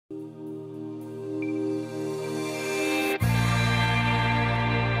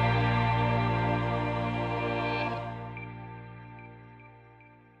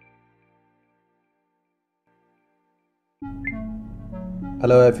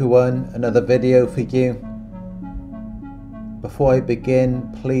Hello everyone, another video for you. Before I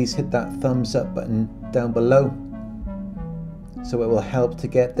begin, please hit that thumbs up button down below so it will help to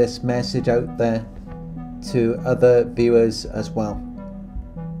get this message out there to other viewers as well.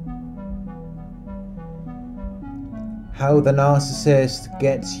 How the narcissist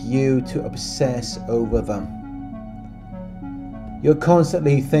gets you to obsess over them. You're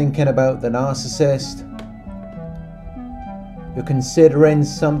constantly thinking about the narcissist. You're considering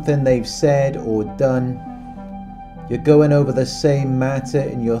something they've said or done. You're going over the same matter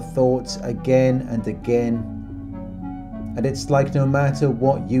in your thoughts again and again. And it's like no matter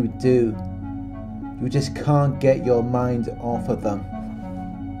what you do, you just can't get your mind off of them.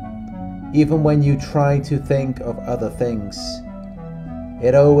 Even when you try to think of other things,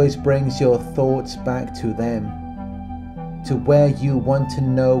 it always brings your thoughts back to them, to where you want to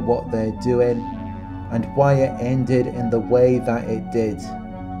know what they're doing and why it ended in the way that it did.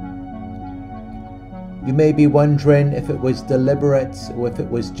 You may be wondering if it was deliberate or if it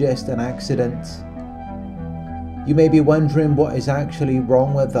was just an accident. You may be wondering what is actually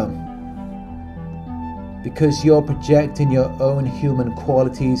wrong with them, because you're projecting your own human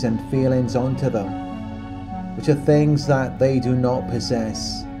qualities and feelings onto them, which are things that they do not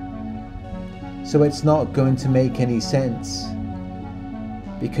possess. So it's not going to make any sense,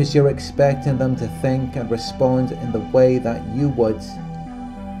 because you're expecting them to think and respond in the way that you would,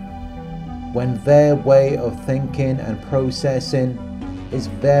 when their way of thinking and processing is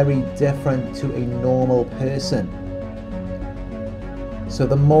very different to a normal person. So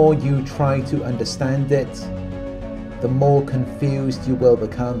the more you try to understand it, the more confused you will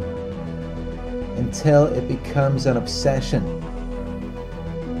become, until it becomes an obsession,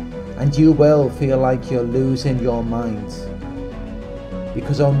 and you will feel like you're losing your mind.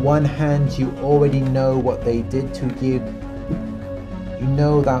 Because on one hand, you already know what they did to you. You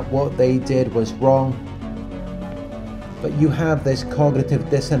know that what they did was wrong. But you have this cognitive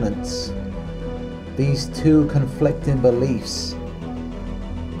dissonance, these two conflicting beliefs,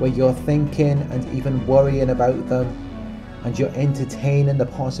 where you're thinking and even worrying about them, and you're entertaining the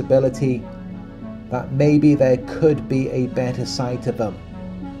possibility that maybe there could be a better side to them.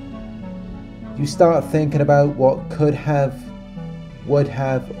 You start thinking about what could have, would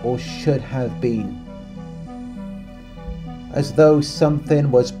have, or should have been, as though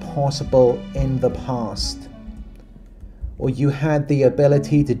something was possible in the past, or you had the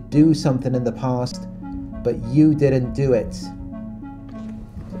ability to do something in the past, but you didn't do it.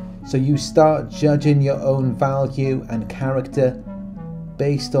 So you start judging your own value and character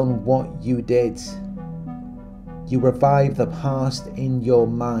based on what you did. You revive the past in your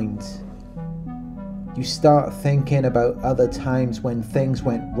mind. You start thinking about other times when things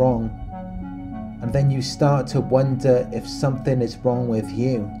went wrong, and then you start to wonder if something is wrong with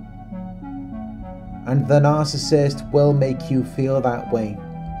you. And the narcissist will make you feel that way,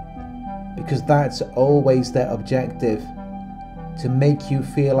 because that's always their objective, to make you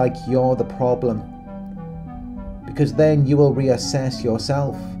feel like you're the problem, because then you will reassess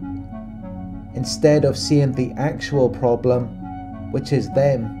yourself, instead of seeing the actual problem, which is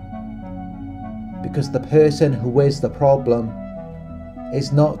them. Because the person who is the problem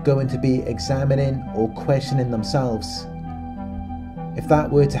is not going to be examining or questioning themselves. If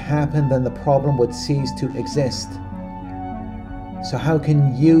that were to happen, then the problem would cease to exist. So how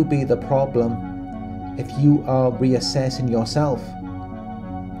can you be the problem if you are reassessing yourself?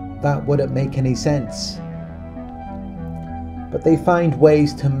 That wouldn't make any sense. But they find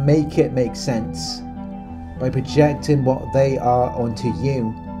ways to make it make sense by projecting what they are onto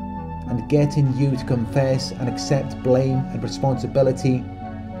you, and getting you to confess and accept blame and responsibility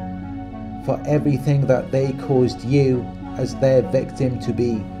for everything that they caused you as their victim to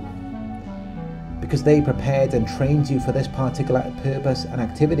be. Because they prepared and trained you for this particular purpose and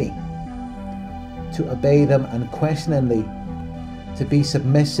activity, to obey them unquestioningly, to be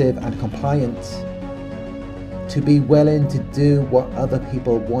submissive and compliant, to be willing to do what other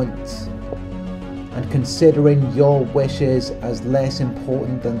people want, and considering your wishes as less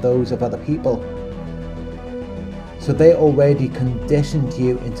important than those of other people. So they already conditioned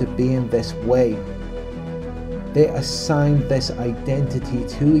you into being this way. They assigned this identity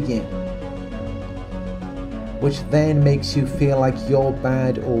to you, which then makes you feel like you're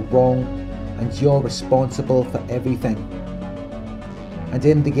bad or wrong and you're responsible for everything. And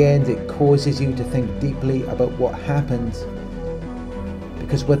in the end, it causes you to think deeply about what happened.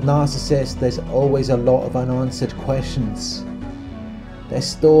 Because with narcissists, there's always a lot of unanswered questions. Their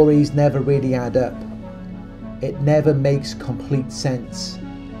stories never really add up. It never makes complete sense.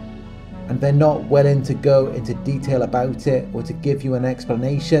 and they're not willing to go into detail about it or to give you an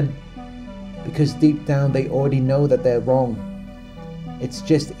explanation, because deep down they already know that they're wrong. It's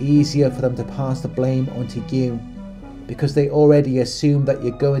just easier for them to pass the blame onto you, because they already assume that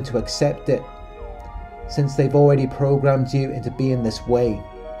you're going to accept it, since they've already programmed you into being this way.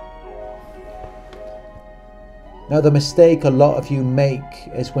 Now, the mistake a lot of you make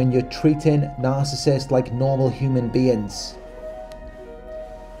is when you're treating narcissists like normal human beings,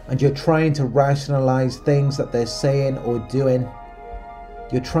 and you're trying to rationalize things that they're saying or doing.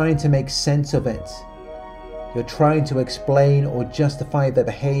 You're trying to make sense of it. You're trying to explain or justify their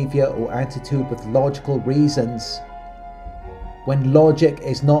behavior or attitude with logical reasons, when logic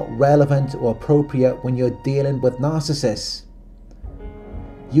is not relevant or appropriate when you're dealing with narcissists.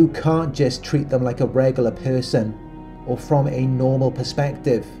 You can't just treat them like a regular person or from a normal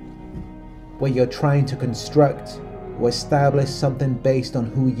perspective, where you're trying to construct or establish something based on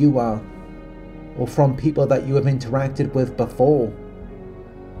who you are, or from people that you have interacted with before.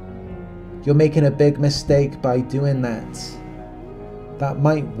 You're making a big mistake by doing that. That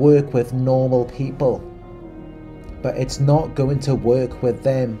might work with normal people, but it's not going to work with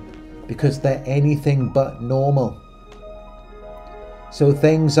them, because they're anything but normal. So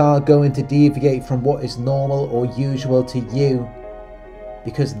things are going to deviate from what is normal or usual to you,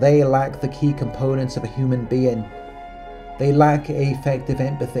 because they lack the key components of a human being. They lack effective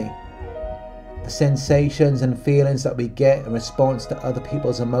empathy, the sensations and feelings that we get in response to other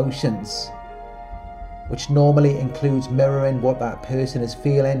people's emotions, which normally includes mirroring what that person is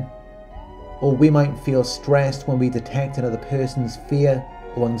feeling. Or we might feel stressed when we detect another person's fear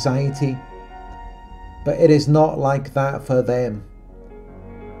or anxiety, but it is not like that for them.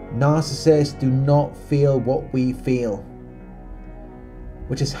 Narcissists do not feel what we feel,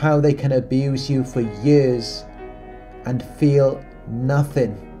 which is how they can abuse you for years and feel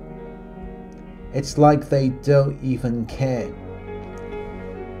nothing. It's like they don't even care.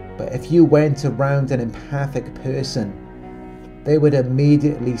 But if you went around an empathic person, they would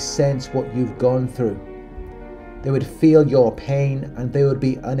immediately sense what you've gone through. They would feel your pain and they would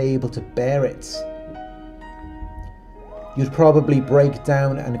be unable to bear it. You'd probably break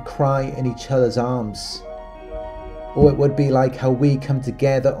down and cry in each other's arms. Or it would be like how we come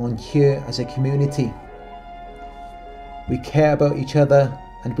together on here as a community. We care about each other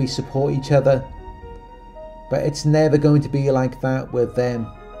and we support each other, but it's never going to be like that with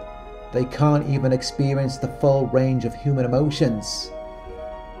them. They can't even experience the full range of human emotions.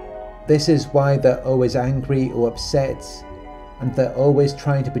 This is why they're always angry or upset, and they're always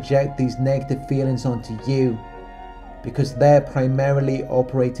trying to project these negative feelings onto you, because they're primarily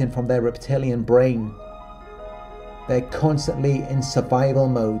operating from their reptilian brain. They're constantly in survival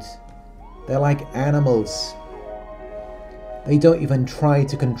mode. They're like animals. They don't even try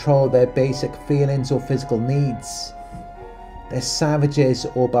to control their basic feelings or physical needs. They're savages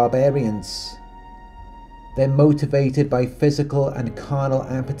or barbarians. They're motivated by physical and carnal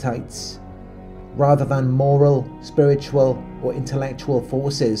appetites, rather than moral, spiritual, or intellectual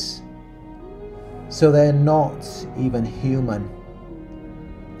forces. So they're not even human.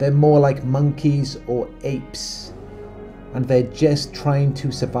 They're more like monkeys or apes, and they're just trying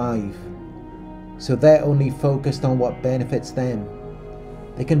to survive. So they're only focused on what benefits them.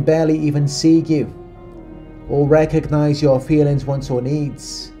 They can barely even see you or recognize your feelings, wants, or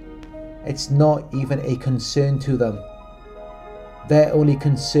needs. It's not even a concern to them. They're only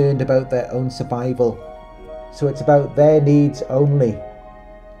concerned about their own survival. So it's about their needs only.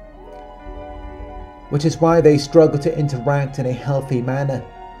 Which is why they struggle to interact in a healthy manner.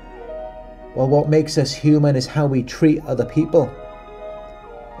 Well, what makes us human is how we treat other people.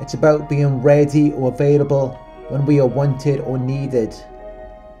 It's about being ready or available when we are wanted or needed.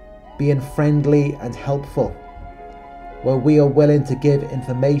 Being friendly and helpful, where we are willing to give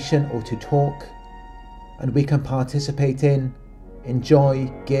information or to talk, and we can participate in,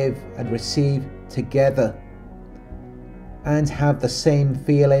 enjoy, give and receive together, and have the same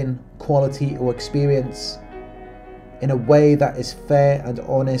feeling, quality or experience in a way that is fair and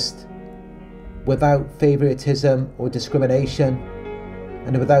honest, without favoritism or discrimination,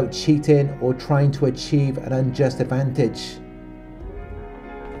 and without cheating or trying to achieve an unjust advantage,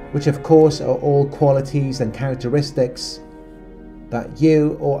 which of course are all qualities and characteristics that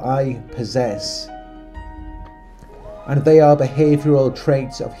you or I possess, and they are behavioral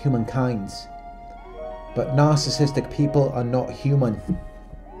traits of humankind. But narcissistic people are not human,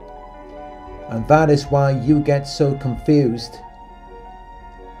 and that is why you get so confused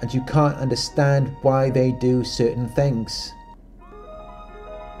and you can't understand why they do certain things,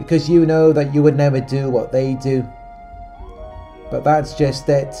 because you know that you would never do what they do. But that's just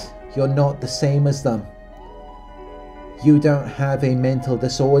it. you're not the same as them. You don't have a mental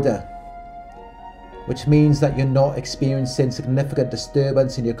disorder, which means that you're not experiencing significant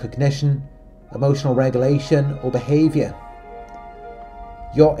disturbance in your cognition, emotional regulation, or behavior.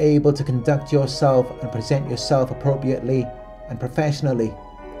 You're able to conduct yourself and present yourself appropriately and professionally.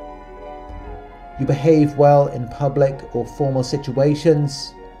 You behave well in public or formal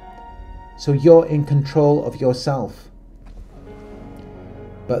situations, so you're in control of yourself.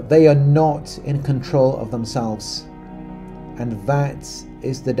 But they are not in control of themselves, and that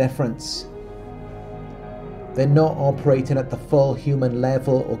is the difference. They're not operating at the full human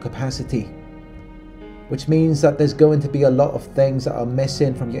level or capacity, which means that there's going to be a lot of things that are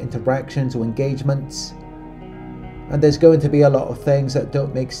missing from your interactions or engagements, and there's going to be a lot of things that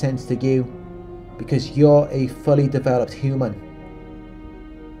don't make sense to you because you're a fully developed human.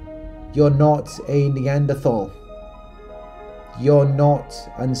 You're not a Neanderthal. You're not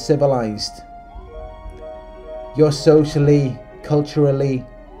uncivilized. You're socially, culturally,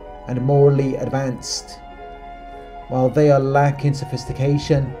 and morally advanced. While they are lacking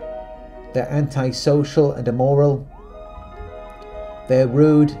sophistication, they're antisocial and immoral. They're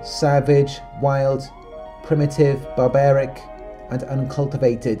rude, savage, wild, primitive, barbaric, and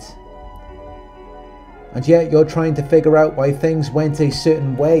uncultivated. And yet you're trying to figure out why things went a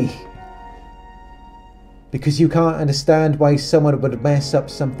certain way, because you can't understand why someone would mess up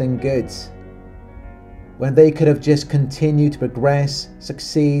something good when they could have just continued to progress,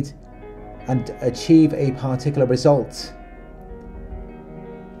 succeed, and achieve a particular result.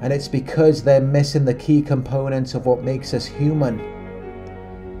 And it's because they're missing the key components of what makes us human.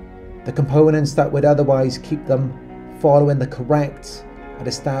 The components that would otherwise keep them following the correct and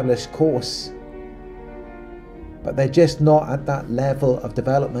established course. But they're just not at that level of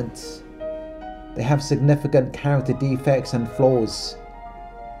development. They have significant character defects and flaws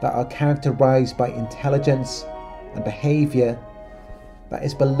that are characterized by intelligence and behavior that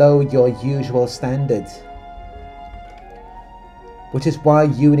is below your usual standard. Which is why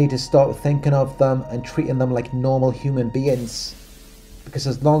you need to start thinking of them and treating them like normal human beings. Because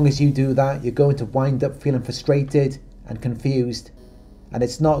as long as you do that, you're going to wind up feeling frustrated and confused, and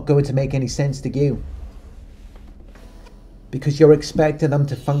it's not going to make any sense to you. Because you're expecting them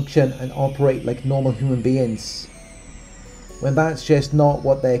to function and operate like normal human beings, when that's just not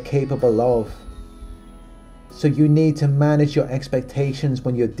what they're capable of. So you need to manage your expectations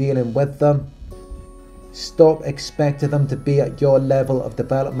when you're dealing with them. Stop expecting them to be at your level of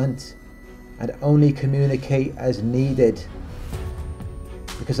development and only communicate as needed.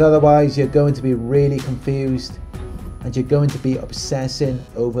 Because otherwise you're going to be really confused and you're going to be obsessing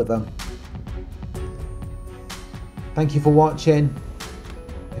over them. Thank you for watching.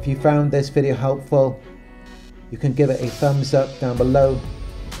 If you found this video helpful, you can give it a thumbs up down below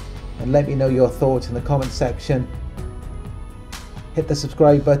and let me know your thoughts in the comment section. Hit the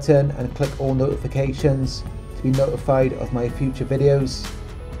subscribe button and click all notifications to be notified of my future videos.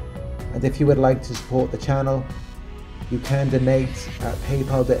 And if you would like to support the channel, you can donate at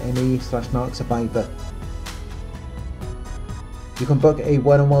paypal.me/Narc Survivor. You can book a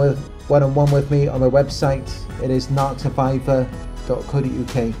one-on-one with me on my website. It is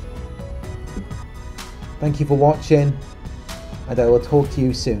narcsurvivor.co.uk. Thank you for watching, and I will talk to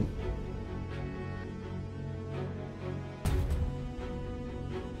you soon.